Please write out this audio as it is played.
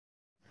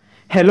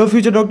Hello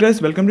future doctors,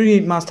 welcome to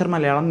NEET master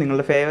Malayalam,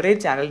 നിങ്ങളുടെ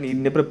favourite channel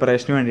നീറ്റിൻ്റെ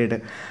പ്രിപ്പറേഷന് വേണ്ടിയിട്ട്.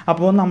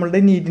 അപ്പോൾ നമ്മളുടെ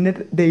നീറ്റിൻ്റെ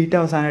ഡേറ്റ്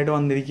അവസാനമായിട്ട്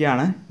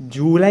വന്നിരിക്കുകയാണ്.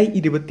 ജൂലൈ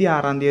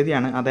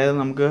 26 അതായത്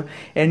നമുക്ക്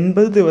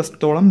 80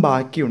 ദിവസത്തോളം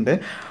ബാക്കിയുണ്ട്.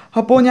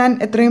 അപ്പോൾ ഞാൻ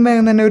എത്രയും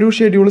വേഗം തന്നെ ഒരു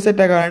ഷെഡ്യൂൾ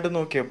സെറ്റാക്കാനായിട്ട്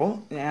നോക്കിയപ്പോൾ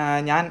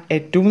ഞാൻ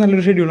ഏറ്റവും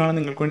നല്ലൊരു ഷെഡ്യൂളാണ്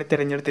നിങ്ങൾക്ക് വേണ്ടി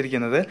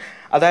തിരഞ്ഞെടുത്തിരിക്കുന്നത്.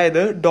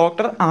 അതായത്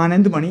ഡോക്ടർ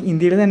ആനന്ദ് മണി,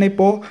 ഇന്ത്യയിൽ തന്നെ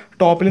ഇപ്പോൾ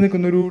ടോപ്പിൽ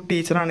നിൽക്കുന്ന ഒരു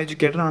ടീച്ചറാണ്,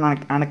 എഡ്യൂക്കേറ്ററാണ്,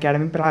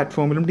 അക്കാഡമി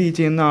പ്ലാറ്റ്ഫോമിലും ടീച്ച്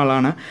ചെയ്യുന്ന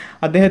ആളാണ്.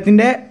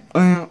 അദ്ദേഹത്തിൻ്റെ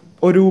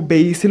ഒരു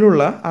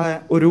ബേസിലുള്ള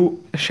ഒരു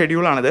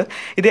ഷെഡ്യൂളാണിത്.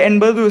 ഇത്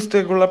 80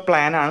 ദിവസത്തേക്കുള്ള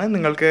പ്ലാനാണ്.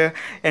 നിങ്ങൾക്ക്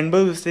 80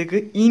 ദിവസത്തേക്ക്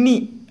ഇനി,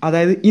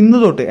 അതായത് ഇന്ന്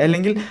തൊട്ട്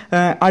അല്ലെങ്കിൽ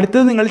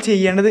അടുത്തത് നിങ്ങൾ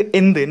ചെയ്യേണ്ടത്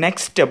എന്ത്,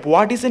 next step,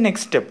 what is A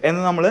next step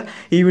എന്ന് നമ്മൾ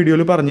ഈ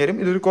വീഡിയോയിൽ പറഞ്ഞുതരും.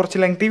 ഇതൊരു കുറച്ച്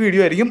ലെങ്തി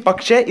വീഡിയോ ആയിരിക്കും,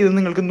 പക്ഷേ ഇത്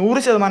നിങ്ങൾക്ക്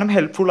 100%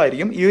 ഹെൽപ്ഫുൾ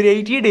ആയിരിക്കും. ഈ ഒരു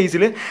 80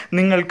 ഡേയ്സിൽ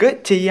നിങ്ങൾക്ക്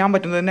ചെയ്യാൻ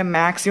പറ്റുന്നതിൻ്റെ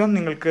മാക്സിമം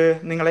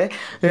നിങ്ങളെ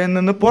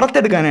നിന്ന്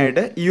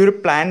പുറത്തെടുക്കാനായിട്ട് ഈ ഒരു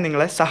പ്ലാൻ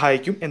നിങ്ങളെ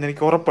സഹായിക്കും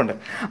എന്നെനിക്ക് ഉറപ്പുണ്ട്.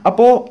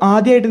 അപ്പോൾ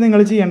ആദ്യമായിട്ട് നിങ്ങൾ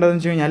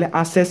ചെയ്യേണ്ടതെന്ന് വെച്ച് കഴിഞ്ഞാൽ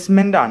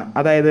അസസ്മെൻ്റ് ആണ്.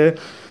 അതായത്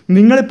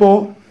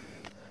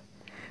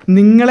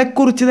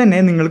നിങ്ങളെക്കുറിച്ച് തന്നെ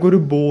നിങ്ങൾക്കൊരു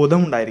ബോധം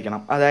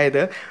ഉണ്ടായിരിക്കണം. അതായത്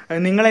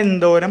നിങ്ങൾ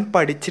എന്തോരം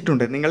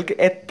പഠിച്ചിട്ടുണ്ട്, നിങ്ങൾക്ക്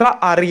എത്ര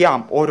അറിയാം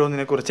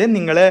ഓരോന്നിനെക്കുറിച്ച്,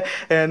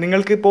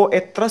 നിങ്ങൾക്കിപ്പോൾ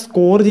എത്ര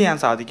സ്കോർ ചെയ്യാൻ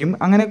സാധിക്കും,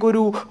 അങ്ങനെയൊക്കെ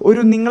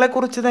ഒരു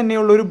നിങ്ങളെക്കുറിച്ച്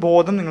തന്നെയുള്ള ഒരു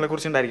ബോധം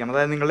നിങ്ങളെക്കുറിച്ച് ഉണ്ടായിരിക്കണം.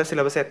 അതായത് നിങ്ങളുടെ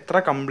സിലബസ് എത്ര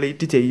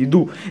കംപ്ലീറ്റ്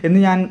ചെയ്തു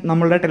എന്ന് ഞാൻ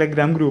നമ്മളുടെ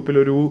ടെലഗ്രാം ഗ്രൂപ്പിൽ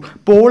ഒരു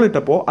പോൾ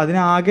ഇട്ടപ്പോൾ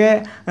അതിനാകെ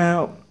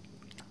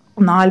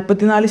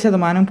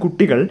 44%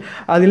 കുട്ടികൾ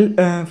അതിൽ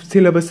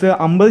സിലബസ്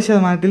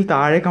 50%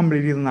 താഴെ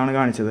കംപ്ലീറ്റ് ചെയ്തെന്നാണ്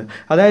കാണിച്ചത്.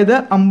 അതായത്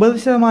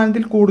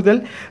 50% കൂടുതൽ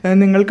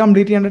നിങ്ങൾ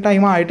കംപ്ലീറ്റ് ചെയ്യേണ്ട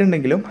ടൈം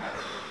ആയിട്ടുണ്ടെങ്കിലും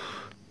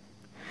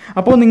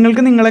അപ്പോൾ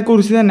നിങ്ങൾക്ക്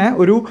നിങ്ങളെക്കുറിച്ച് തന്നെ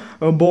ഒരു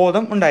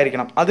ബോധം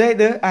ഉണ്ടായിരിക്കണം.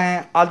 അതായത്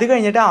അത്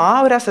കഴിഞ്ഞിട്ട് ആ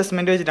ഒരു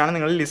അസസ്മെൻറ്റ് വെച്ചിട്ടാണ്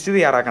നിങ്ങൾ ലിസ്റ്റ്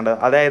തയ്യാറാക്കേണ്ടത്.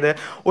 അതായത്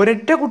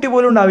ഒരൊറ്റ കുട്ടി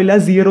പോലും ഉണ്ടാവില്ല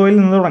 0-ൽ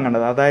നിന്ന്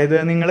തുടങ്ങേണ്ടത്. അതായത്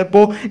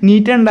നിങ്ങളിപ്പോൾ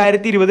നീറ്റ്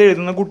 2020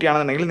 എഴുതുന്ന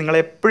കുട്ടിയാണെന്നുണ്ടെങ്കിൽ നിങ്ങൾ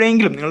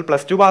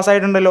 +2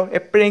 പാസ്സായിട്ടുണ്ടല്ലോ,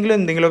 എപ്പോഴെങ്കിലും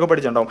എന്തെങ്കിലുമൊക്കെ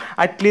പഠിച്ചിട്ടുണ്ടാവും.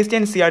 അറ്റ്ലീസ്റ്റ്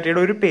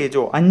NCERTയുടെ ഒരു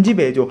പേജോ 5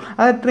 പേജോ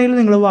അത് എത്രയും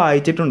നിങ്ങൾ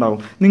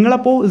വായിച്ചിട്ടുണ്ടാവും.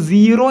 നിങ്ങളപ്പോൾ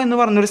 0 എന്ന്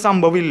പറഞ്ഞൊരു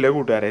സംഭവം ഇല്ല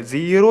കൂട്ടുകാരെ.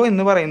 0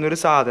 എന്ന് പറയുന്നൊരു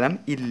സാധനം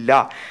ഇല്ല.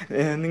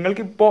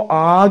 നിങ്ങൾക്കിപ്പോൾ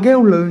ആകെ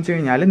ഉള്ളതെന്ന് വെച്ച്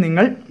കഴിഞ്ഞാൽ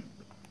നിങ്ങൾ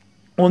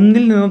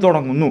 1-ൽ നിന്ന്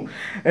തുടങ്ങുന്നു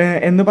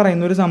എന്ന്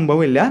പറയുന്നൊരു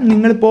സംഭവമില്ല.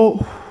 നിങ്ങൾ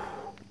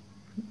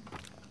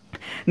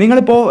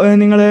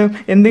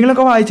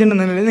എന്തെങ്കിലുമൊക്കെ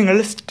വായിച്ചിട്ടുണ്ടെന്നുണ്ടെങ്കിൽ നിങ്ങൾ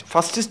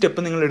ഫസ്റ്റ്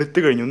സ്റ്റെപ്പ് നിങ്ങൾ എടുത്തു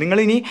കഴിഞ്ഞു.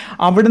 നിങ്ങളിനി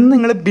അവിടെ നിന്ന്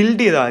നിങ്ങൾ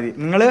ബിൽഡ് ചെയ്താൽ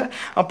മതി.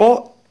 അപ്പോൾ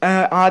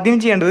ആദ്യം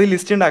ചെയ്യേണ്ടത്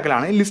ലിസ്റ്റ്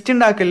ഉണ്ടാക്കലാണ്. ലിസ്റ്റ്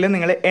ഉണ്ടാക്കലിൽ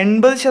നിങ്ങൾ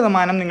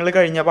 80% നിങ്ങൾ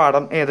കഴിഞ്ഞ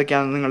പാഠം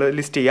ഏതൊക്കെയാണെന്ന് നിങ്ങൾ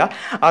ലിസ്റ്റ്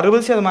ചെയ്യുക,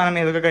 60%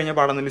 ഏതൊക്കെ കഴിഞ്ഞ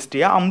പാഠമെന്ന് ലിസ്റ്റ്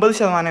ചെയ്യുക,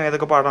 50%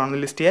 ഏതൊക്കെ പാഠമാണെന്ന്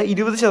ലിസ്റ്റ് ചെയ്യുക,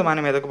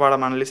 20% ഏതൊക്കെ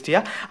പാഠമാണ് ലിസ്റ്റ്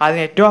ചെയ്യുക,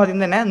 അതിന് ഏറ്റവും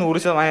ആദ്യം തന്നെ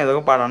 100%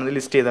 ഏതൊക്കെ പാഠമാണെന്ന്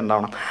ലിസ്റ്റ്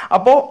ചെയ്തിട്ടുണ്ടാവണം.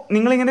 അപ്പോൾ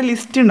നിങ്ങളിങ്ങനെ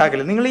ലിസ്റ്റ്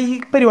ഉണ്ടാക്കല്, നിങ്ങൾ ഈ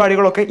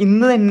പരിപാടികളൊക്കെ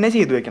ഇന്ന് തന്നെ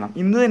ചെയ്തു വെക്കണം.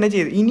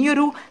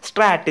 ഇനിയൊരു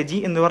സ്ട്രാറ്റജി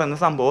എന്ന് പറയുന്ന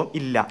സംഭവം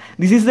ഇല്ല.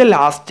 This is the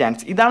last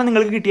chance. ഇതാണ്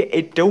നിങ്ങൾക്ക് കിട്ടിയ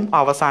ഏറ്റവും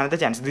അവസാനത്തെ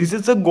chance. This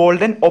is A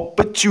golden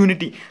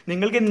opportunity.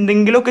 നിങ്ങൾക്ക്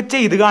എന്തെങ്കിലുമൊക്കെ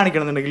ചെയ്ത്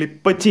കാണിക്കണമെന്നുണ്ടെങ്കിൽ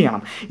ഇപ്പം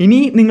ചെയ്യണം. ഇനി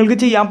നിങ്ങൾക്ക്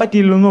ചെയ്യാൻ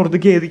പറ്റിയില്ലോ എന്ന് ഓർത്ത്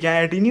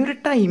ഖേദിക്കാനായിട്ട് ഇനി ഒരു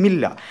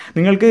ടൈമില്ല.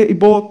 നിങ്ങൾക്ക്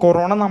ഇപ്പോൾ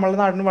കൊറോണ നമ്മുടെ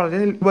നാടിന്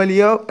വളരെ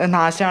വലിയ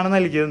നാശമാണ്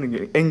നൽകിയത്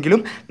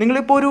എങ്കിലും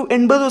നിങ്ങളിപ്പോൾ ഒരു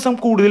 80 ദിവസം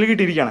കൂടുതൽ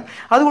കിട്ടിയിരിക്കുകയാണ്.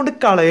 അതുകൊണ്ട്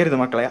കളയരുത്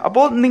മക്കളെ.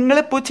 അപ്പോൾ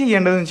നിങ്ങളിപ്പോൾ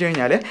ചെയ്യേണ്ടതെന്ന് വെച്ച്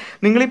കഴിഞ്ഞാൽ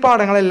നിങ്ങൾ ഈ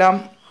പാഠങ്ങളെല്ലാം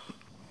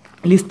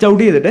ലിസ്റ്റ്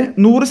ഔട്ട് ചെയ്തിട്ട്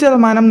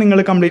 100% നിങ്ങൾ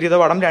കംപ്ലീറ്റ് ചെയ്ത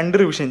പാഠം 2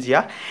 റിവിഷൻ ചെയ്യുക,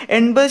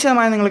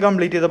 80% നിങ്ങൾ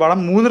കംപ്ലീറ്റ് ചെയ്ത പാഠം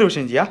 3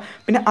 റിവിഷൻ ചെയ്യുക,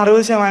 പിന്നെ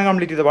 60%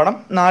 കംപ്ലീറ്റ് ചെയ്ത പാഠം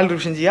 4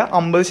 റിവിഷൻ ചെയ്യുക,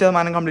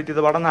 50% കംപ്ലീറ്റ്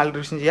ചെയ്ത പാഠം 4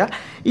 റിവിഷൻ ചെയ്യുക,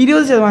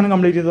 20%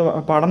 കംപ്ലീറ്റ് ചെയ്ത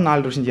പാഠം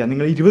 4 റിവിഷൻ ചെയ്യുക.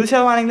 നിങ്ങൾ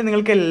 20%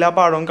 നിങ്ങൾക്ക് എല്ലാ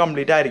പാഠവും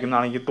കംപ്ലീറ്റ് ആയിരിക്കും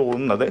എന്നാണ് എനിക്ക്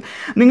തോന്നുന്നത്.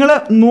 നിങ്ങൾ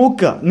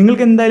നോക്കുക,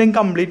 നിങ്ങൾക്ക് എന്തായാലും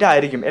കംപ്ലീറ്റ്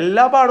ആയിരിക്കും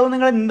എല്ലാ പാഠവും.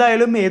 നിങ്ങൾ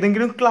എന്തായാലും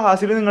ഏതെങ്കിലും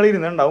ക്ലാസ്സിൽ നിങ്ങൾ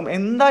ഇരുന്നുണ്ടാവും.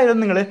 എന്തായാലും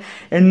നിങ്ങൾ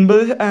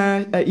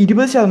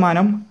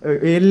 20%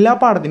 എല്ലാ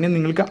പാഠത്തിനും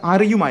നിങ്ങൾക്ക്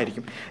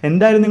അറിയുമായിരിക്കും.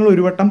 എന്തായാലും നിങ്ങൾ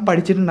ഒരു വട്ടം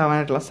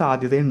പഠിച്ചിട്ടുണ്ടാവാനായിട്ടുള്ള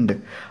സാധ്യതയുണ്ട്.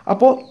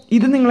 അപ്പോൾ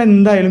ഇത് നിങ്ങൾ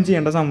എന്തായാലും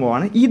ചെയ്യേണ്ട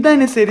സംഭവമാണ്.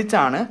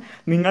 ഇതനുസരിച്ചാണ്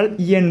നിങ്ങൾ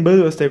ഈ 80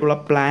 ദിവസത്തേക്കുള്ള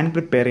പ്ലാൻ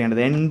പ്രിപ്പയർ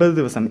ചെയ്യേണ്ടത്. 80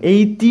 ദിവസം,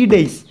 80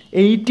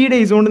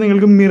 ഡേയ്സ് കൊണ്ട്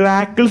നിങ്ങൾക്ക്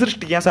മിറാക്കിൾ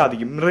സൃഷ്ടിക്കാൻ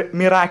സാധിക്കും.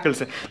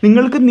 മിറാക്കിൾസ്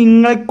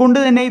നിങ്ങളെക്കൊണ്ട്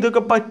തന്നെ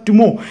ഇതൊക്കെ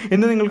പറ്റുമോ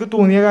എന്ന് നിങ്ങൾക്ക്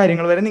തോന്നിയ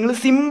കാര്യങ്ങൾ വരെ നിങ്ങൾ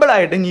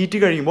സിമ്പിളായിട്ട് നീറ്റ്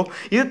കഴിയുമ്പോൾ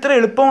ഇത് ഇത്ര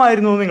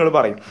എളുപ്പമായിരുന്നു എന്ന് നിങ്ങൾ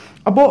പറയും.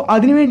 അപ്പോൾ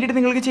അതിന് വേണ്ടിയിട്ട്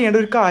നിങ്ങൾക്ക് ചെയ്യേണ്ട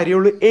ഒരു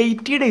കാര്യമുള്ളൂ,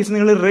 80 ഡേയ്സ്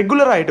നിങ്ങൾ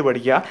റെഗുലറായിട്ട്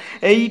പഠിക്കുക.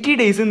 80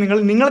 ഡേയ്സ്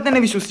നിങ്ങളെ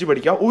തന്നെ വിശ്വസിച്ച്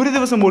പഠിക്കുക. ഒരു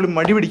ദിവസം പോലും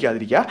മടി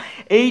പിടിക്കാതിരിക്കുക.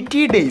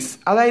 80 ഡേയ്സ്,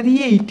 അതായത് ഈ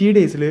 80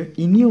 ഡേയ്സിൽ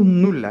ഇനി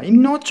ഒന്നുമില്ല, ഇനി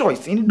നോ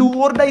ചോയ്സ്, ഇനി ഡു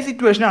ഓർ ഡൈ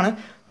സിറ്റുവേഷനാണ്.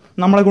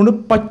 നമ്മളെ കൊണ്ട്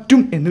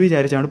പറ്റും എന്ന്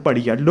വിചാരിച്ചാണ്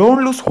പഠിക്കുക.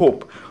 ഡോണ്ട് ലൂസ്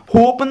ഹോപ്പ്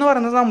എന്ന്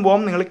പറയുന്ന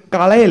സംഭവം നിങ്ങൾ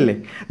കളയല്ലേ.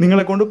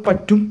 നിങ്ങളെ കൊണ്ട്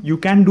പറ്റും, യു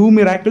ക്യാൻ ഡു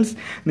മിറാക്കിൾസ്.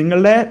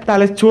 നിങ്ങളുടെ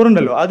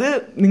തലച്ചോറുണ്ടല്ലോ, അത്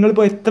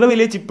നിങ്ങളിപ്പോൾ എത്ര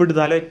വലിയ ചിപ്പ്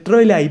എടുത്താലും എത്ര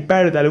വലിയ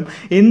ഐപാഡ് എടുത്താലും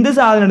എന്ത്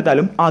സാധനം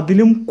എടുത്താലും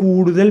അതിലും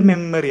കൂടുതൽ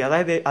മെമ്മറി,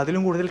 അതായത്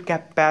അതിലും കൂടുതൽ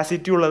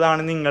കപ്പാസിറ്റി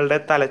ഉള്ളതാണ് നിങ്ങളുടെ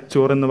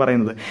തലച്ചോറ് എന്ന്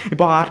പറയുന്നത്.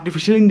 ഇപ്പോൾ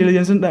ആർട്ടിഫിഷ്യൽ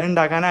ഇൻ്റലിജൻസ്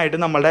ഉണ്ടാക്കാനായിട്ട്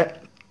നമ്മളുടെ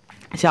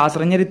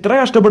ശാസ്ത്രജ്ഞർ ഇത്ര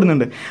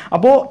കഷ്ടപ്പെടുന്നുണ്ട്.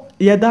 അപ്പോൾ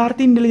യഥാർത്ഥ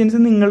ഇൻ്റലിജൻസ്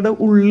നിങ്ങളുടെ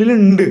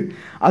ഉള്ളിലുണ്ട്.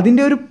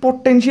 അതിൻ്റെ ഒരു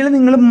പൊട്ടൻഷ്യൽ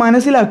നിങ്ങൾ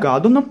മനസ്സിലാക്കുക,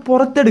 അതൊന്ന്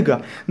പുറത്തെടുക്കുക,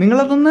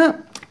 നിങ്ങളതൊന്ന്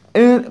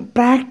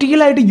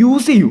പ്രാക്ടിക്കലായിട്ട്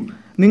യൂസ് ചെയ്യൂ.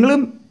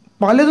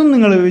 പലതും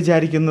നിങ്ങൾ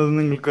വിചാരിക്കുന്നത്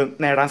നിങ്ങൾക്ക്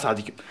നേടാൻ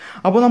സാധിക്കും.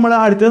 അപ്പോൾ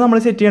അടുത്തത് നമ്മൾ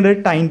സെറ്റ്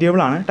ചെയ്യേണ്ടത് ടൈം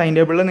ടേബിളാണ്. ടൈം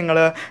ടേബിളിൽ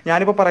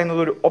ഞാനിപ്പോൾ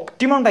പറയുന്നത് ഒരു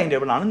ഒപ്റ്റിമം ടൈം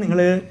ടേബിളാണ്.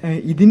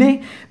 ഇതിനെ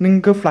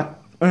നിങ്ങൾക്ക്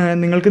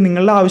നിങ്ങൾക്ക്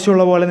നിങ്ങളുടെ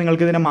ആവശ്യമുള്ള പോലെ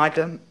നിങ്ങൾക്ക് ഇതിനെ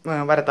മാറ്റം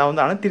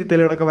വരുത്താവുന്നതാണ്,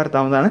 തിരുത്തലുകളൊക്കെ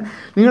വരുത്താവുന്നതാണ്.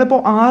 നിങ്ങളിപ്പോൾ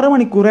 6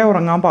 മണിക്കൂറേ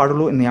ഉറങ്ങാൻ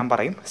പാടുള്ളൂ എന്ന് ഞാൻ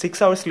പറയും.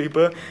 6 hours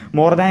sleep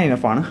more than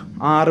enough ആണ്.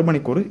 6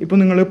 മണിക്കൂർ. ഇപ്പോൾ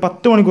നിങ്ങൾ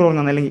 10 മണിക്കൂർ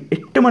ഉറങ്ങുന്ന അല്ലെങ്കിൽ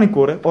 8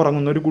 മണിക്കൂർ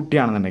ഉറങ്ങുന്ന ഒരു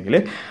കുട്ടിയാണെന്നുണ്ടെങ്കിൽ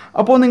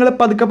അപ്പോൾ നിങ്ങൾ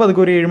പതുക്കെ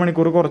ഒരു 7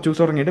 മണിക്കൂർ കുറച്ച്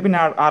ദിവസം ഉറങ്ങിയിട്ട് പിന്നെ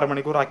 6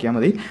 മണിക്കൂർ ആക്കിയാൽ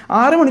മതി.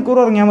 6 മണിക്കൂർ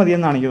ഉറങ്ങിയാൽ മതി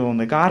എന്നാണ് എനിക്ക്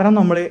തോന്നുന്നത്. കാരണം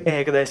നമ്മൾ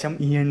ഏകദേശം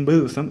ഈ 80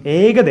 ദിവസം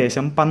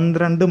ഏകദേശം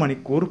 12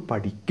 മണിക്കൂർ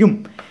പഠിക്കും.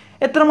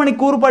 എത്ര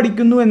മണിക്കൂർ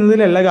പഠിക്കുന്നു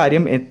എന്നതിലല്ല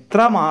കാര്യം,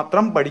 എത്ര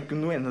മാത്രം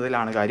പഠിക്കുന്നു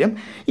എന്നതിലാണ് കാര്യം.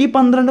 ഈ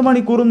 12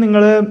 മണിക്കൂറും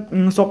നിങ്ങൾ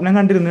സ്വപ്നം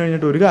കണ്ടിരുന്നു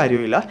കഴിഞ്ഞിട്ട് ഒരു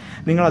കാര്യമില്ല.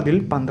 നിങ്ങളതിൽ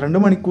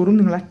 12 മണിക്കൂറും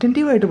നിങ്ങൾ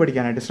അറ്റൻറ്റീവായിട്ട്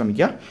പഠിക്കാനായിട്ട്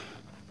ശ്രമിക്കുക.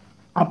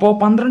 അപ്പോൾ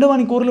 12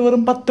 മണിക്കൂറിൽ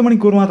വെറും 10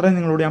 മണിക്കൂർ മാത്രമേ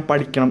നിങ്ങളോട് ഞാൻ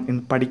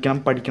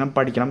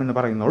പഠിക്കണം എന്ന്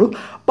പറയുന്നുള്ളൂ.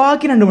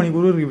 ബാക്കി 2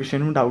 മണിക്കൂർ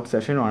റിവിഷനും ഡൗട്ട്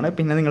സെഷനുമാണ്.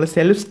 പിന്നെ നിങ്ങൾ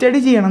സെൽഫ് സ്റ്റഡി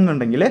ചെയ്യണം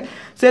എന്നുണ്ടെങ്കിൽ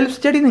സെൽഫ്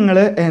സ്റ്റഡി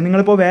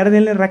നിങ്ങളിപ്പോൾ വേറെ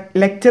ഏതെങ്കിലും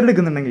ലെക്ചർ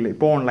എടുക്കുന്നുണ്ടെങ്കിൽ,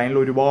 ഇപ്പോൾ ഓൺലൈനിൽ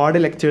ഒരുപാട്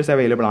ലെക്ചേഴ്സ്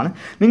അവൈലബിൾ ആണ്.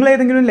 നിങ്ങൾ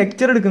ഏതെങ്കിലും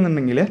ലെക്ചർ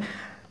എടുക്കുന്നുണ്ടെങ്കിൽ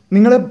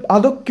നിങ്ങൾ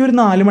അതൊക്കെ ഒരു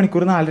 4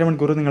 മണിക്കൂർ 4.5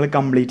 മണിക്കൂർ നിങ്ങൾ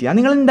കംപ്ലീറ്റ് ചെയ്യുക.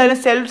 നിങ്ങൾ എന്തായാലും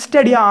സെൽഫ്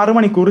സ്റ്റഡി 6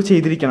 മണിക്കൂർ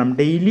ചെയ്തിരിക്കണം.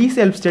 ഡെയിലി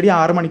സെൽഫ് സ്റ്റഡി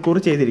 6 മണിക്കൂർ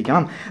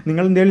ചെയ്തിരിക്കണം.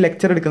 നിങ്ങൾ എന്തെങ്കിലും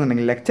ലെക്ചർ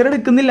എടുക്കുന്നുണ്ടെങ്കിൽ, ലെക്ചർ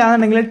എടുക്കുന്നില്ല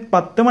എന്നുണ്ടെങ്കിൽ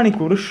 10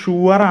 മണിക്കൂർ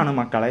ഷുവറാണ്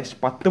മക്കളെ.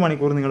 10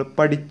 മണിക്കൂർ നിങ്ങൾ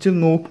പഠിച്ച്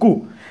നോക്കൂ.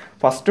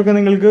 ഫസ്റ്റൊക്കെ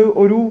നിങ്ങൾക്ക്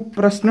ഒരു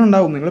പ്രശ്നം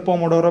ഉണ്ടാവും. നിങ്ങൾ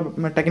പൊമോഡോറോ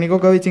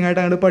ടെക്നിക്കൊക്കെ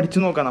വെച്ചിങ്ങായിട്ട് അങ്ങോട്ട് പഠിച്ചു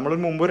നോക്കുക.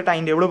 നമ്മൾ മുമ്പ് ഒരു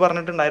ടൈം ടേബിൾ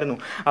പറഞ്ഞിട്ടുണ്ടായിരുന്നു.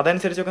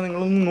 അതനുസരിച്ചൊക്കെ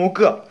നിങ്ങളൊന്ന്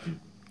നോക്കുക.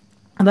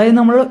 അതായത്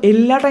നമ്മൾ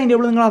എല്ലാ ടൈം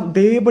ടേബിളും നിങ്ങൾ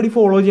അതേപടി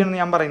ഫോളോ ചെയ്യണമെന്ന്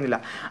ഞാൻ പറയുന്നില്ല.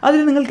 അതിൽ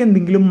നിങ്ങൾക്ക്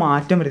എന്തെങ്കിലും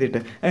മാറ്റം വരുത്തിയിട്ട്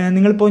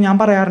നിങ്ങളിപ്പോൾ ഞാൻ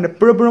പറയാറുണ്ട്,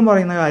 എപ്പോഴും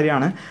പറയുന്ന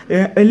കാര്യമാണ്,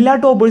 എല്ലാ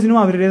ടോപ്പേഴ്സിനും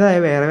അവരുടേതായ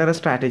വേറെ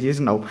സ്ട്രാറ്റജീസ്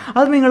ഉണ്ടാവും.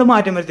 അത് നിങ്ങൾ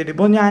മാറ്റം വരുത്തിയിട്ട്,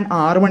 ഇപ്പോൾ ഞാൻ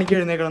 6 മണിക്ക്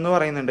എഴുന്നേക്കണം എന്ന്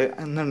പറയുന്നുണ്ട്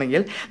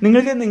എന്നുണ്ടെങ്കിൽ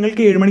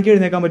നിങ്ങൾക്ക് 7 മണിക്ക്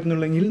എഴുന്നേക്കാൻ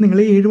പറ്റുന്നുണ്ടെങ്കിൽ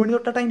നിങ്ങൾ 7 മണി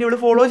തൊട്ട് ടൈം ടേബിൾ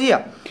ഫോളോ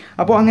ചെയ്യാം.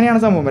 അപ്പോൾ അങ്ങനെയാണ്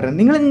സംഭവം വരുന്നത്.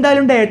 നിങ്ങൾ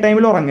എന്തായാലും ഡേ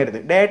ടൈമിൽ ഉറങ്ങരുത്.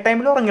 ഡേ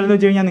ടൈമിൽ ഉറങ്ങലെന്ന്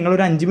വെച്ച് കഴിഞ്ഞാൽ നിങ്ങൾ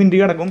ഒരു 5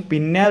 മിനിറ്റ് കിടക്കും,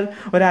 പിന്നെ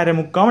ഒരു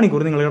 3/4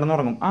 മണിക്കൂർ നിങ്ങൾ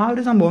കിടന്നുറങ്ങും. ആ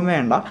ഒരു സംഭവം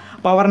വേണ്ട.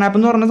 പവർ നാപ്പ്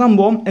എന്ന് പറഞ്ഞ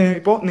സംഭവം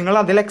ഇപ്പോൾ നിങ്ങൾ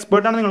അതിൽ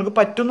എക്സ്പേർട്ടാണ്, നിങ്ങൾക്ക്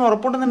പറ്റുമെന്ന്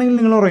ഉറപ്പുണ്ടെന്നുണ്ടെങ്കിൽ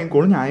നിങ്ങൾ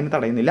ഉറങ്ങിക്കോളും, ഞാൻ അതിന്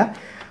തടയുന്നില്ല.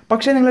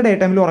 പക്ഷേ നിങ്ങൾ ഡേ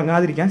ടൈമിൽ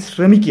ഉറങ്ങാതിരിക്കാൻ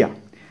ശ്രമിക്കുക.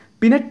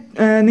 പിന്നെ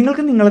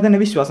നിങ്ങൾക്ക് നിങ്ങളെ തന്നെ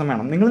വിശ്വാസം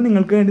വേണം.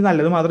 നിങ്ങൾക്ക് വേണ്ടി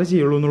നല്ലത് മാത്രമേ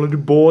ചെയ്യുള്ളൂ എന്നുള്ളൊരു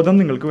ബോധം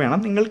നിങ്ങൾക്ക് വേണം.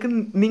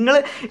 നിങ്ങൾ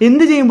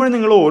എന്ത് ചെയ്യുമ്പോഴും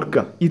നിങ്ങൾ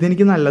ഓർക്കുക,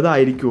 ഇതെനിക്ക്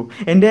നല്ലതായിരിക്കുമോ,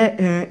 എൻ്റെ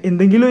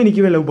എന്തെങ്കിലും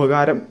എനിക്ക് വല്ല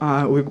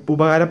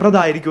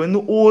ഉപകാരപ്രദമായിരിക്കുമോ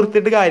എന്ന്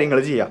ഓർത്തിട്ട് കാര്യങ്ങൾ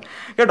ചെയ്യുക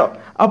കേട്ടോ.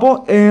 അപ്പോൾ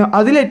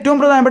അതിലേറ്റവും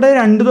പ്രധാനപ്പെട്ട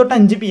 2 തൊട്ട്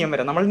 5 PM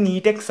വരെ നമ്മൾ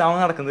നീറ്റ് എക്സാം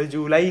നടക്കുന്നത്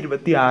ജൂലൈ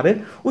 26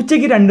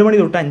 ഉച്ചയ്ക്ക് 2 മണി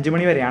തൊട്ട് 5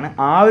 മണി വരെയാണ്.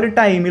 ആ ഒരു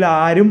ടൈമിൽ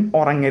ആരും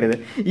ഉറങ്ങരുത്.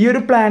 ഈ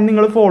ഒരു പ്ലാൻ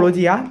നിങ്ങൾ ഫോളോ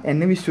ചെയ്യുക,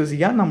 എന്നെ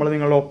വിശ്വസിക്കുക, നമ്മൾ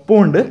നിങ്ങളുടെ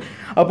ഒപ്പമുണ്ട്.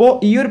 അപ്പോൾ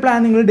ഈ ഒരു പ്ലാൻ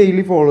നിങ്ങൾ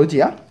ഡെയിലി ഫോളോ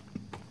ചെയ്യുക.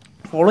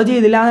 ഫോളോ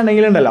ചെയ്തില്ല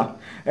എന്നുണ്ടെങ്കിൽ ഉണ്ടല്ലോ,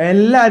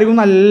 എല്ലാവർക്കും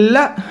നല്ല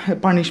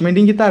പണിഷ്മെൻറ്റ്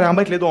എനിക്ക് തരാൻ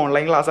പറ്റില്ല, ഇത്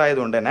ഓൺലൈൻ ക്ലാസ്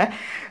ആയതുകൊണ്ട് തന്നെ.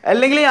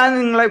 അല്ലെങ്കിൽ ഞാൻ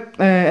നിങ്ങളെ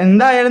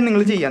എന്തായാലും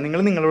നിങ്ങൾ ചെയ്യാം,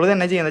 നിങ്ങളോട്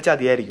തന്നെ ചെയ്യുന്ന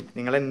ചതിയായിരിക്കും,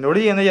 നിങ്ങൾ എന്നോട്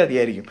ചെയ്യുന്ന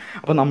ചതിയായിരിക്കും.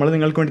 അപ്പോൾ നമ്മൾ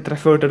നിങ്ങൾക്ക് വേണ്ടി ഇത്ര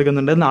എഫേർട്ട്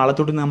എടുക്കുന്നുണ്ട്. നാളെ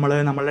തൊട്ട്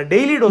നമ്മളുടെ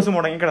ഡെയിലി ഡോസ്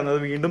മുടങ്ങി കിടന്നത്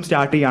വീണ്ടും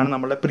സ്റ്റാർട്ട് ചെയ്യുകയാണ്.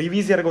 നമ്മുടെ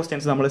പ്രീവിയസ് ഇയർ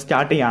ക്വസ്റ്റ്യൻസ് നമ്മൾ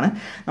സ്റ്റാർട്ട് ചെയ്യുകയാണ്.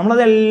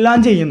 നമ്മളതെല്ലാം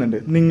ചെയ്യുന്നുണ്ട്,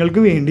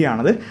 നിങ്ങൾക്ക്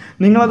വേണ്ടിയാണത്.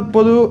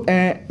 നിങ്ങളതിപ്പോൾ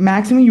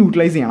മാക്സിമം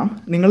യൂട്ടിലൈസ് ചെയ്യണം.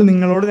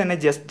 നിങ്ങളോട് തന്നെ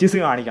ജസ്റ്റിസ്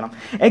കാണിക്കണം.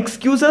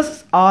 Excuses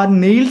R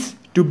nails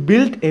to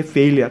build A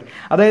failure.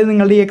 അതായത്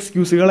നിങ്ങളുടെ ഈ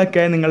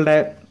എക്സ്ക്യൂസുകളൊക്കെ നിങ്ങളുടെ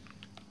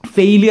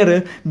ഫെയിലിയർ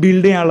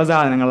ബിൽഡ് ചെയ്യാനുള്ള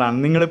സാധനങ്ങളാണ്.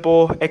 നിങ്ങളിപ്പോൾ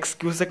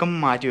എക്സ്ക്യൂസൊക്കെ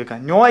മാറ്റി വെക്കുക.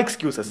 No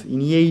excuses.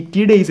 ഇനി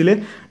 80 ഡേയ്സിൽ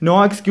നോ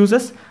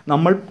എക്സ്ക്യൂസസ്.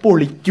 നമ്മൾ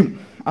പൊളിക്കും,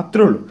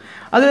 അത്രേ ഉള്ളൂ.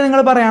 അതിൽ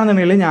നിങ്ങൾ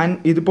പറയുകയാണെന്നുണ്ടെങ്കിൽ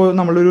ഇതിപ്പോൾ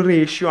നമ്മളൊരു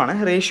റേഷ്യോ ആണ്.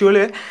 റേഷ്യോയിൽ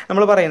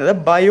നമ്മൾ പറയുന്നത്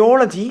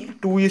ബയോളജി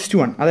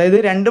 2:1. അതായത്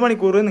 2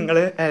 മണിക്കൂർ നിങ്ങൾ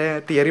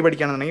തിയറി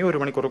പഠിക്കുകയാണെന്നുണ്ടെങ്കിൽ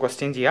 1 മണിക്കൂർ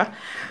ക്വസ്റ്റ്യൻ ചെയ്യുക.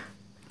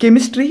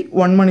 കെമിസ്ട്രി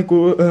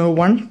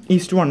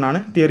 1:1 ആണ്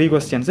തിയറി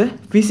ക്വസ്റ്റ്യൻസ്.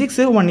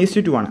 ഫിസിക്സ്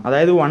 1:2 ആണ്.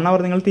 അതായത് 1 hour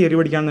നിങ്ങൾ തിയറി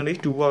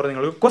പഠിക്കുകയാണെന്നുണ്ടെങ്കിൽ 2 hour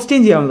നിങ്ങൾ ക്വസ്റ്റ്യൻ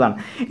ചെയ്യാവുന്നതാണ്.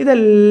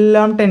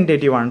 ഇതെല്ലാം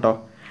ടെൻറ്റേറ്റീവ് ആണ് കേട്ടോ.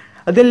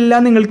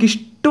 അതെല്ലാം നിങ്ങൾക്ക്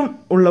ഇഷ്ടം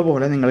ഉള്ള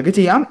പോലെ നിങ്ങൾക്ക്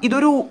ചെയ്യാം.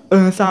 ഇതൊരു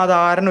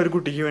സാധാരണ ഒരു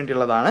കുട്ടിക്ക്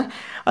വേണ്ടിയുള്ളതാണ്.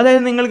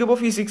 അതായത് നിങ്ങൾക്കിപ്പോൾ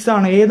ഫിസിക്സ്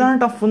ആണ്, ഏതാണ്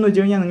ടഫ് എന്ന്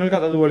വെച്ച് കഴിഞ്ഞാൽ നിങ്ങൾക്ക്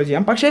അതുപോലെ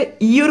ചെയ്യാം. പക്ഷേ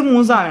ഈ ഒരു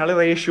 3 സാധനങ്ങൾ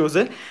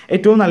റേഷ്യോസ്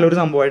ഏറ്റവും നല്ലൊരു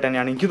സംഭവമായിട്ട്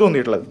തന്നെയാണ് എനിക്ക്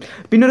തോന്നിയിട്ടുള്ളത്.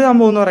 പിന്നെ ഒരു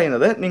സംഭവം എന്ന്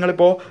പറയുന്നത്,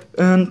 നിങ്ങളിപ്പോൾ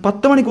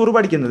 10 മണിക്കൂർ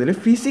പഠിക്കുന്നതിൽ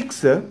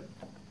ഫിസിക്സ്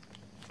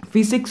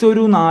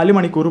ഒരു 4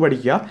 മണിക്കൂർ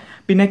പഠിക്കുക,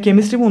 പിന്നെ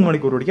കെമിസ്ട്രി 3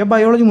 മണിക്കൂർ പഠിക്കുക,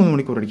 ബയോളജി 3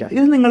 മണിക്കൂർ പഠിക്കുക.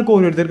 ഇത് നിങ്ങൾക്ക്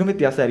ഓരോരുത്തർക്കും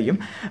വ്യത്യാസമായിരിക്കും.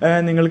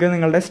 നിങ്ങൾക്ക്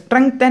നിങ്ങളുടെ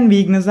സ്ട്രെങ്ത് ആൻഡ്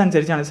വീക്ക്നെസ്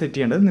അനുസരിച്ചാണ് സെറ്റ്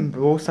ചെയ്യേണ്ടത്.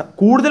 ഇപ്പോൾ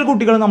കൂടുതൽ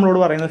കുട്ടികൾ നമ്മളോട്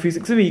പറയുന്നത്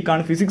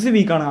ഫിസിക്സ്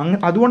വീക്കാണ്.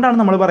 അതുകൊണ്ടാണ്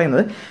നമ്മൾ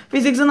പറയുന്നത്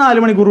ഫിസിക്സ്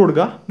 4 മണിക്കൂർ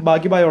കൊടുക്കുക,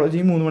 ബാക്കി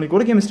ബയോളജി 3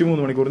 മണിക്കൂർ, കെമിസ്ട്രി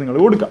 3 മണിക്കൂർ നിങ്ങൾ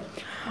കൊടുക്കുക.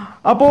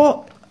 അപ്പോൾ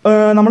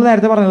നമ്മൾ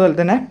നേരത്തെ പറഞ്ഞതുപോലെ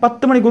തന്നെ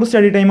 10 മണിക്കൂർ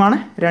സ്റ്റഡി ടൈമാണ്,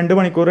 2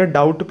 മണിക്കൂർ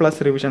ഡൗട്ട്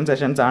പ്ലസ് റിവിഷൻ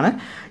സെഷൻസ് ആണ്.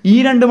 ഈ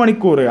 2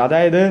 മണിക്കൂർ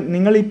അതായത്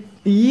നിങ്ങൾ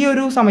ഈ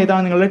ഒരു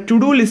സമയത്താണ് നിങ്ങളുടെ ടു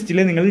ഡു ലിസ്റ്റിൽ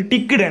നിങ്ങൾ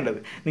ടിക്ക് ഇടേണ്ടത്.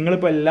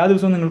 നിങ്ങളിപ്പോൾ എല്ലാ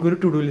ദിവസവും നിങ്ങൾക്കൊരു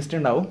ടു ഡു ലിസ്റ്റ്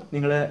ഉണ്ടാവും.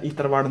 നിങ്ങൾ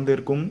ഇത്ര പാഠം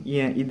തീർക്കും,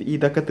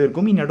 ഇതൊക്കെ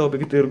തീർക്കും, ഇന്ന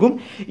ടോപ്പിക്ക് തീർക്കും,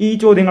 ഈ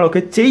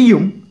ചോദ്യങ്ങളൊക്കെ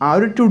ചെയ്യും. ആ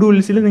ഒരു ടു ഡു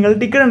ലിസ്റ്റിൽ നിങ്ങൾ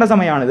ടിക്ക് ഇടേണ്ട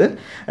സമയമാണിത്.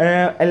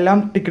 എല്ലാം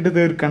ടിക്കറ്റ്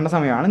തീർക്കേണ്ട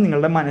സമയമാണ്.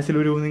 നിങ്ങളുടെ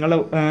മനസ്സിലൊരു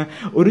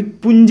ഒരു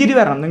പുഞ്ചിരി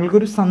വരണം,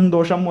 നിങ്ങൾക്കൊരു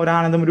സന്തോഷം, ഒരു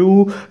ആനന്ദം, ഒരു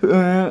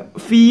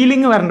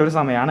ഫീലിംഗ് വരേണ്ട ഒരു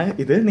സമയമാണ്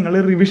ഇത്. നിങ്ങൾ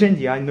റിവിഷൻ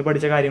ചെയ്യുക, ഇന്ന്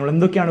പഠിച്ച കാര്യങ്ങൾ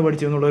എന്തൊക്കെയാണ്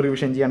പഠിച്ചതെന്നുള്ള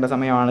റിവിഷൻ ചെയ്യേണ്ട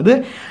സമയമാണിത്.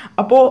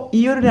 അപ്പോൾ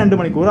ഈ ഒരു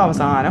 2 മണിക്കൂർ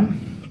അവസാനം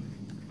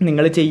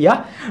നിങ്ങൾ ചെയ്യുക.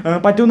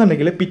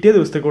 പറ്റുമെന്നുണ്ടെങ്കിൽ പിറ്റേ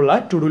ദിവസത്തേക്കുള്ള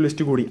ടു ഡു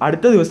ലിസ്റ്റ് കൂടി,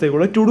 അടുത്ത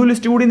ദിവസത്തേക്കുള്ള ടു ഡു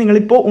ലിസ്റ്റ് കൂടി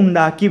നിങ്ങളിപ്പോൾ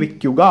ഉണ്ടാക്കി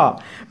വെക്കുക.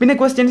 പിന്നെ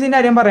ക്വസ്റ്റ്യൻസിൻ്റെ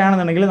കാര്യം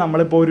പറയുകയാണെന്നുണ്ടെങ്കിൽ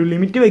നമ്മളിപ്പോൾ ഒരു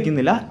ലിമിറ്റ്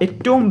വെക്കുന്നില്ല,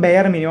 ഏറ്റവും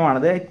ബെയർ മിനിമം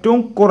ആണത്.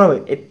 ഏറ്റവും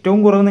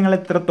കുറവ് നിങ്ങൾ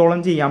എത്രത്തോളം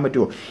ചെയ്യാൻ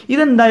പറ്റുമോ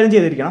ഇതെന്തായാലും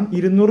ചെയ്തിരിക്കണം.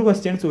 200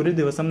 ക്വസ്റ്റ്യൻസ് ഒരു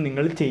ദിവസം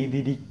നിങ്ങൾ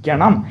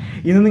ചെയ്തിരിക്കണം.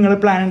 ഇന്ന് നിങ്ങൾ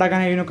പ്ലാൻ ഉണ്ടാക്കാൻ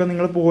അതിനൊക്കെ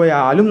നിങ്ങൾ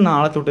പോയാലും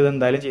നാളെ തൊട്ട് ഇത്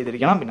എന്തായാലും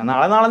ചെയ്തിരിക്കണം. പിന്നെ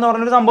നാളെ എന്ന്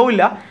പറഞ്ഞൊരു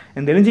സംഭവമില്ല.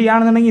 എന്തെങ്കിലും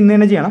ചെയ്യുകയാണെന്നുണ്ടെങ്കിൽ ഇന്ന്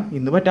തന്നെ ചെയ്യണം.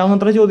 ഇന്ന്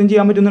പറ്റാവുന്നത്ര ചോദ്യം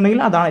ചെയ്യാൻ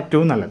പറ്റുന്നുണ്ടെങ്കിൽ അതാണ്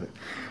ഏറ്റവും നല്ലത്.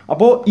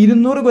 അപ്പോൾ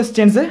 200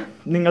 ക്വസ്റ്റ്യൻസ്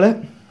നിങ്ങൾ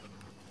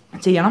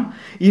ചെയ്യണം.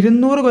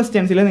 200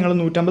 ക്വസ്റ്റ്യൻസിൽ നിങ്ങൾ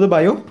 150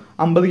 ബയോ,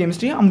 50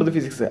 കെമിസ്ട്രി, 50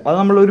 ഫിസിക്സ്, അത്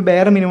നമ്മളൊരു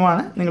ബെയർ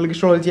മിനിമമാണ്. നിങ്ങൾക്ക്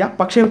ഇഷ്ടമുള്ള ചെയ്യാം.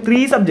 പക്ഷേ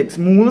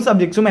 3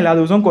 സബ്ജക്ട്സും എല്ലാ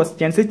ദിവസവും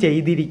ക്വസ്റ്റ്യൻസ്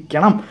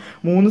ചെയ്തിരിക്കണം.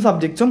 3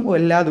 സബ്ജക്ട്സും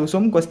എല്ലാ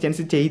ദിവസവും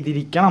ക്വസ്റ്റ്യൻസ്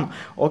ചെയ്തിരിക്കണം.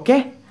 ഓക്കെ.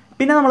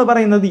 പിന്നെ നമ്മൾ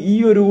പറയുന്നത് ഈ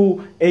ഒരു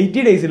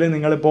 80 ഡേയ്സിൽ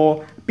നിങ്ങളിപ്പോൾ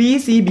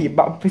PCB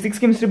ഫിസിക്സ്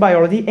കെമിസ്ട്രി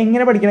ബയോളജി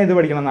എങ്ങനെ പഠിക്കണം, ഇത്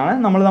പഠിക്കണം എന്നാണ്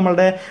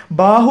നമ്മളുടെ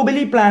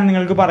ബാഹുബലി പ്ലാൻ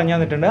നിങ്ങൾക്ക് പറഞ്ഞു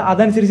തന്നിട്ടുണ്ട്.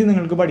 അതനുസരിച്ച്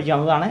നിങ്ങൾക്ക്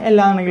പഠിക്കാവുന്നതാണ്.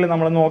 എല്ലാണെങ്കിലും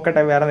നമ്മൾ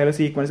നോക്കട്ടെ വേറെ എന്തെങ്കിലും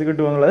സീക്വൻസ്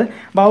കിട്ടുമെന്നുള്ളത്.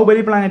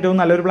 ബാഹുബലി പ്ലാൻ ഏറ്റവും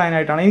നല്ലൊരു പ്ലാൻ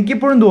ആയിട്ടാണ്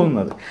എനിക്കിപ്പോഴും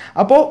തോന്നുന്നത്.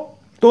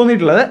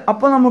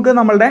 അപ്പോൾ നമുക്ക്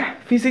നമ്മളുടെ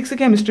ഫിസിക്സ്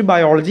കെമിസ്ട്രി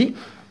ബയോളജി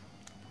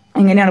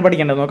എങ്ങനെയാണ്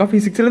പഠിക്കേണ്ടത് നോക്കാം.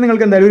 ഫിസിക്സിൽ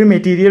നിങ്ങൾക്ക് എന്തായാലും ഒരു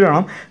മെറ്റീരിയൽ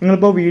വേണം.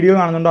 നിങ്ങളിപ്പോൾ വീഡിയോ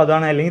കാണുന്നുണ്ടോ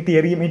അതാണ്, അല്ലെങ്കിൽ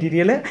തിയറി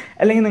മെറ്റീരിയൽ,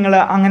 അല്ലെങ്കിൽ നിങ്ങൾ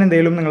അങ്ങനെ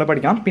എന്തെങ്കിലും നിങ്ങൾ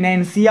പഠിക്കണം. പിന്നെ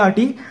NCERT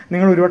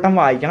നിങ്ങൾ ഒരു വട്ടം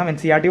വായിക്കണം.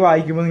 NCERT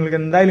വായിക്കുമ്പോൾ നിങ്ങൾക്ക്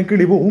എന്തായാലും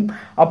കിളി പോവും.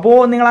 അപ്പോൾ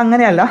നിങ്ങൾ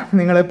അങ്ങനെയല്ല,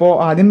 നിങ്ങളിപ്പോൾ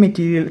ആദ്യം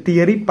മെറ്റീരിയൽ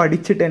തിയറി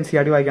പഠിച്ചിട്ട്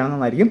NCERT വായിക്കണം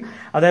നന്നായിരിക്കും.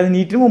 അതായത്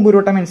നീറ്റിന് മുമ്പ് ഒരു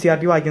വട്ടം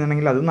NCERT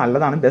വായിക്കുന്നുണ്ടെങ്കിൽ അത്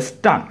നല്ലതാണ്,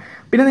 ബെസ്റ്റാണ്.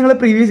 പിന്നെ നിങ്ങൾ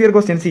പ്രീവിയസ് ഇയർ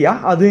ക്വസ്റ്റ്യൻസ് ചെയ്യുക.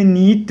 അത്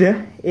നീറ്റ്,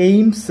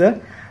 എയിംസ്,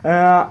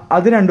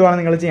 അത് രണ്ടുമാണ്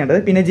നിങ്ങൾ ചെയ്യേണ്ടത്.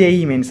 പിന്നെ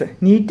JEE mains,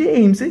 NEET,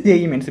 AIIMS,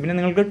 JEE mains. പിന്നെ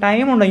നിങ്ങൾക്ക്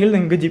ടൈം ഉണ്ടെങ്കിൽ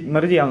നിങ്ങൾക്ക്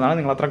ജിപ്മർ ചെയ്യാവുന്നതാണ്.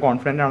 നിങ്ങൾ അത്ര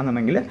കോൺഫിഡൻ്റ്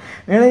ആണെന്നുണ്ടെങ്കിൽ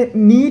നിങ്ങൾ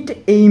നീറ്റ്,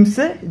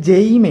 എയിംസ്,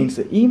 JEE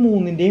മെയിൻസ് ഈ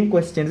 3ൻ്റെയും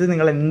ക്വസ്റ്റ്യൻസ്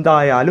നിങ്ങൾ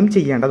എന്തായാലും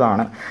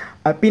ചെയ്യേണ്ടതാണ്.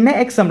 പിന്നെ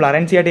എക്സാംപ്ലർ,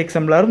 NCERT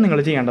എക്സാംപ്ലറും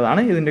നിങ്ങൾ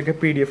ചെയ്യേണ്ടതാണ്. ഇതിൻ്റെയൊക്കെ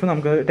PDF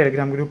നമുക്ക്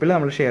ടെലിഗ്രാം ഗ്രൂപ്പിൽ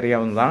നമ്മൾ ഷെയർ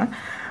ചെയ്യാവുന്നതാണ്.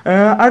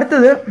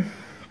 അടുത്തത്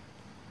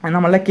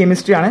നമ്മളുടെ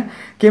കെമിസ്ട്രിയാണ്.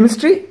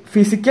 Chemistry,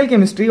 physical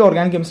chemistry,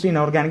 organic chemistry,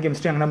 inorganic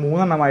chemistry, അങ്ങനെ 3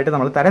 എണ്ണമായിട്ട്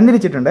നമ്മൾ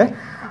തരംതിരിച്ചിട്ടുണ്ട്.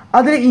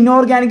 അതിൽ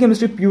ഇനോർഗാനിക്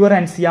കെമിസ്ട്രി പ്യുവർ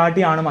NCERT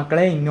ആണ്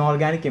മക്കളെ.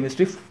 ഇനോർഗാനിക്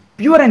കെമിസ്ട്രി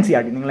പ്യുവർ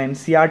NCERT, നിങ്ങൾ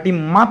NCERT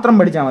മാത്രം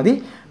പഠിച്ചാൽ മതി.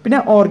 പിന്നെ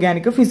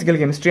ഓർഗാനിക്, ഫിസിക്കൽ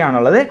കെമിസ്ട്രി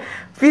ആണുള്ളത്.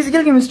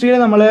 ഫിസിക്കൽ കെമിസ്ട്രിയിൽ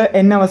നമ്മൾ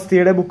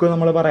അവസ്ഥയുടെ ബുക്ക്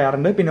നമ്മൾ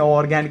പറയാറുണ്ട്. പിന്നെ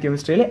ഓർഗാനിക്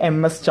കെമിസ്ട്രിയിൽ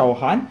MS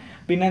ചൗഹാൻ.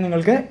 പിന്നെ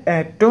നിങ്ങൾക്ക്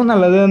ഏറ്റവും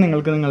നല്ലത്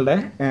നിങ്ങൾക്ക് നിങ്ങളുടെ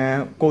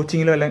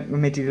കോച്ചിങ്ങിൽ വല്ല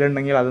മെറ്റീരിയൽ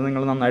ഉണ്ടെങ്കിൽ അത്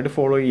നിങ്ങൾ നന്നായിട്ട്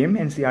ഫോളോ ചെയ്യും.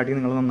 NCERT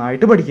നിങ്ങൾ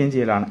നന്നായിട്ട് പഠിക്കുകയും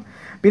ചെയ്യലാണ്.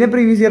 പിന്നെ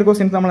പ്രീവിയസ് ഇയർ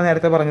ക്വസ്റ്റ്യൻസ് നമ്മൾ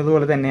നേരത്തെ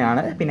പറഞ്ഞതുപോലെ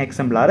തന്നെയാണ്. പിന്നെ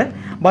എക്സാംപ്ലർ.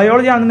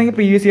 ബയോളജി ആണെന്നുണ്ടെങ്കിൽ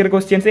പ്രീവിയസ് ഇയർ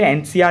ക്വസ്റ്റ്യൻസ്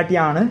NCERT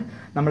ആണ്.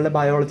 നമ്മളുടെ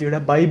ബയോളജിയുടെ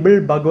ബൈബിൾ,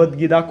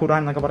 ഭഗവത്ഗീത,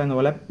 ഖുറാൻ എന്നൊക്കെ പറയുന്ന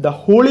പോലെ ദ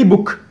ഹോളി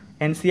ബുക്ക്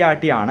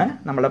NCERT ആണ്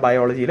നമ്മുടെ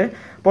ബയോളജിയിൽ.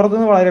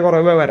 പുറത്തുനിന്ന് വളരെ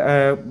കുറവ്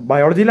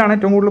ബയോളജിയിലാണ്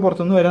ഏറ്റവും കൂടുതൽ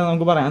പുറത്തുനിന്ന് വരാൻ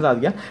നമുക്ക് പറയാൻ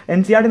സാധിക്കുക.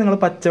 NCERT നിങ്ങൾ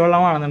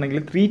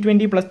പച്ചവെള്ളമാണെന്നുണ്ടെങ്കിൽ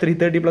 320 +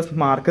 330+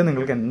 മാർക്ക്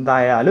നിങ്ങൾക്ക്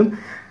എന്തായാലും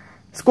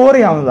സ്കോർ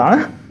ചെയ്യാവുന്നതാണ്.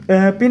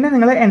 പിന്നെ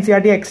നിങ്ങൾ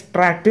NCERT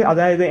എക്സ്ട്രാക്ട്,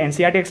 അതായത്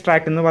NCERT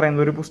എക്സ്ട്രാക്ട് എന്ന് പറയുന്ന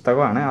ഒരു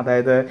പുസ്തകമാണ്.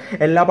 അതായത്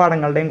എല്ലാ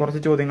പാഠങ്ങളുടെയും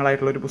കുറച്ച്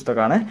ചോദ്യങ്ങളായിട്ടുള്ള ഒരു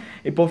പുസ്തകമാണ്.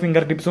 ഇപ്പോൾ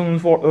ഫിംഗർ ടിപ്സ് ഒന്നും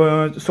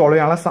സോൾവ്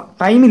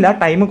ചെയ്യാനുള്ള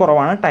ടൈം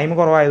കുറവാണ്. ടൈം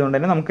കുറവായതുകൊണ്ട്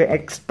തന്നെ നമുക്ക്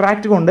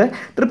എക്സ്ട്രാക്ട് കൊണ്ട്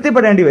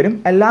തൃപ്തിപ്പെടേണ്ടി വരും.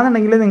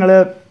 അല്ലാന്നുണ്ടെങ്കിൽ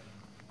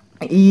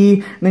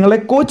നിങ്ങളുടെ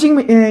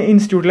കോച്ചിങ്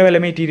ഇൻസ്റ്റിറ്റ്യൂട്ടിലെ വല്ല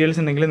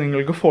മെറ്റീരിയൽസ് ഉണ്ടെങ്കിൽ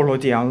നിങ്ങൾക്ക് ഫോളോ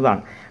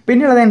ചെയ്യാവുന്നതാണ്.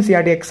 പിന്നെയുള്ളത്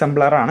NCERT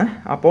എക്സാംപ്ലർ ആണ്.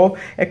 അപ്പോൾ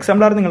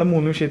എക്സാംപ്ലർ നിങ്ങൾ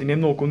 3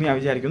 വിഷയത്തിൻ്റെയും നോക്കുമെന്ന് ഞാൻ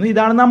വിചാരിക്കുന്നു.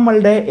 ഇതാണ്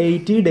നമ്മളുടെ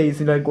 80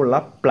 ഡേയ്സിലേക്കുള്ള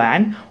പ്ലാൻ.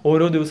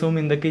 ഓരോ ദിവസവും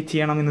എന്തൊക്കെ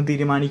ചെയ്യണമെന്ന്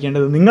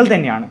തീരുമാനിക്കേണ്ടത് നിങ്ങൾ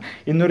തന്നെയാണ്.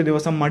 ഇന്നൊരു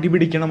ദിവസം മടി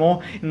പിടിക്കണമോ,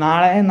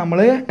 നാളെ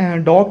നമ്മൾ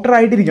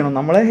ഡോക്ടറായിട്ടിരിക്കണം,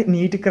 നമ്മൾ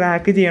നീറ്റ്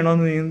ക്രാക്ക്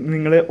ചെയ്യണമെന്ന്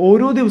നിങ്ങൾ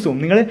ഓരോ ദിവസവും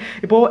നിങ്ങൾ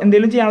ഇപ്പോൾ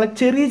എന്തെങ്കിലും ചെയ്യാനുള്ള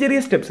ചെറിയ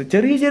സ്റ്റെപ്സ്,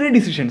 ചെറിയ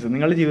ഡിസിഷൻസ്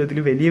നിങ്ങളുടെ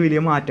ജീവിതത്തിൽ വലിയ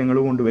മാറ്റങ്ങൾ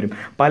കൊണ്ടുവരും.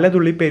 പല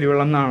തുള്ളി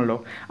പെരുവെള്ളം എന്നാണല്ലോ.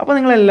 അപ്പോൾ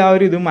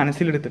നിങ്ങളെല്ലാവരും ഇത്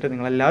മനസ്സിലെടുത്തിട്ട്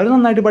നിങ്ങളെല്ലാവരും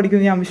നന്നായിട്ട്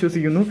പഠിക്കുന്നത് ഞാൻ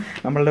വിശ്വസിക്കുന്നു.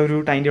 നമ്മളുടെ ഒരു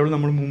ടൈം ടേബിൾ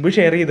നമ്മൾ മുമ്പ്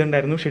ഷെയർ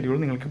ചെയ്തിട്ടുണ്ടായിരുന്നു. ഷെഡ്യൂൾ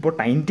നിങ്ങൾക്കിപ്പോൾ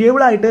ടൈം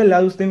ടേബിൾ ആയിട്ട് എല്ലാ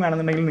ദിവസത്തെയും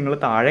വേണമെന്നുണ്ടെങ്കിൽ നിങ്ങൾ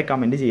താഴെ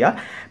കമൻറ്റ് ചെയ്യുക.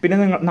 പിന്നെ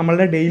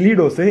നമ്മളുടെ ഡെയിലി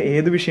ഡോസ്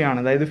ഏത് വിഷയമാണ്,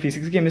 അതായത്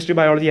ഫിസിക്സ്, കെമിസ്ട്രി,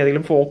 ബയോളജി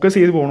ഏതെങ്കിലും ഫോക്കസ്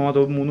ചെയ്ത് പോകണോ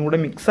അതോ 3 കൂടെ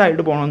മിക്സ്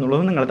ആയിട്ട് പോകണോ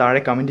എന്നുള്ളത് നിങ്ങൾ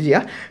താഴെ കമൻറ്റ്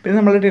ചെയ്യുക. പിന്നെ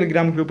നമ്മളുടെ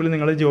ടെലിഗ്രാം ഗ്രൂപ്പിൽ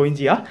നിങ്ങൾ ജോയിൻ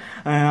ചെയ്യുക.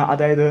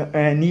 അതായത്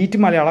നീറ്റ്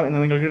മലയാളം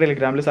എന്ന് നിങ്ങൾക്ക്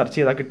ടെലിഗ്രാമിൽ സെർച്ച്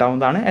ചെയ്താൽ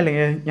കിട്ടാവുന്നതാണ്.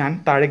 അല്ലെങ്കിൽ ഞാൻ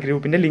താഴെ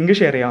ഗ്രൂപ്പിൻ്റെ ലിങ്ക്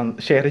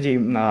ഷെയർ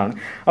ചെയ്യുന്നതാണ്.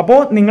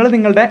 അപ്പോൾ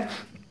നിങ്ങളുടെ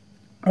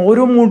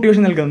ഓരോ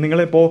മോട്ടിവേഷൻ നൽകുന്നത്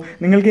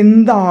നിങ്ങൾക്ക്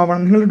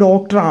എന്താവണം, നിങ്ങൾ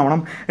ഡോക്ടർ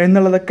ആവണം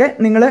എന്നുള്ളതൊക്കെ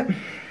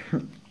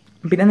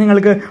പിന്നെ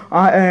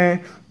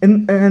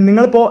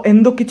നിങ്ങളിപ്പോൾ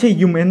എന്തൊക്കെ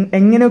ചെയ്യും,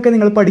 എങ്ങനെയൊക്കെ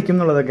നിങ്ങൾ പഠിക്കും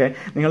എന്നുള്ളതൊക്കെ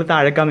നിങ്ങൾ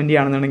താഴെ കമൻറ്റ്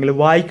ചെയ്യുകയാണെന്നുണ്ടെങ്കിൽ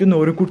വായിക്കുന്ന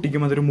ഓരോ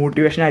കുട്ടിക്കും അതൊരു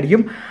മോട്ടിവേഷൻ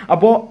ആയിരിക്കും.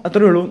 അപ്പോൾ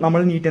അത്രയേ ഉള്ളൂ. നമ്മൾ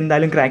നീറ്റ്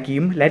എന്തായാലും ക്രാക്ക്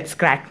ചെയ്യും. Let's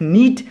crack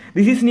NEET.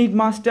 This is NEET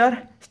master.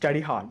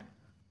 Study hard.